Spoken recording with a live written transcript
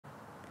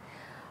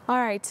All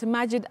right,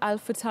 Majid al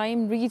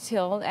Futtaim,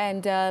 retail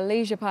and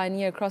leisure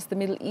pioneer across the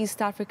Middle East,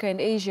 Africa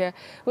and Asia,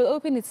 will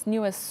open its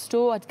newest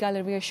store at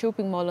Galleria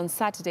Shopping Mall on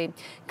Saturday.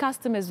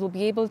 Customers will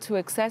be able to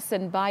access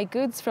and buy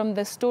goods from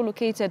the store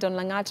located on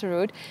Langata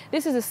Road.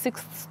 This is the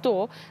sixth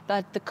store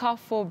that the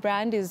Carrefour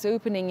brand is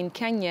opening in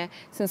Kenya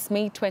since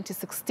May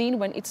 2016,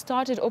 when it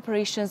started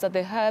operations at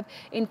the Hub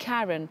in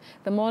Karen.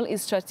 The mall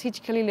is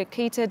strategically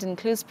located in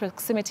close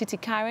proximity to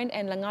Karen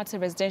and Langata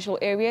residential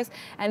areas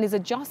and is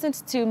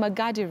adjacent to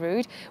Mombasa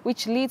Road,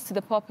 which leads to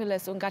the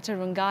populous Ongata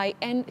Rongai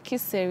and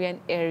Kiserian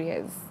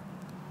areas.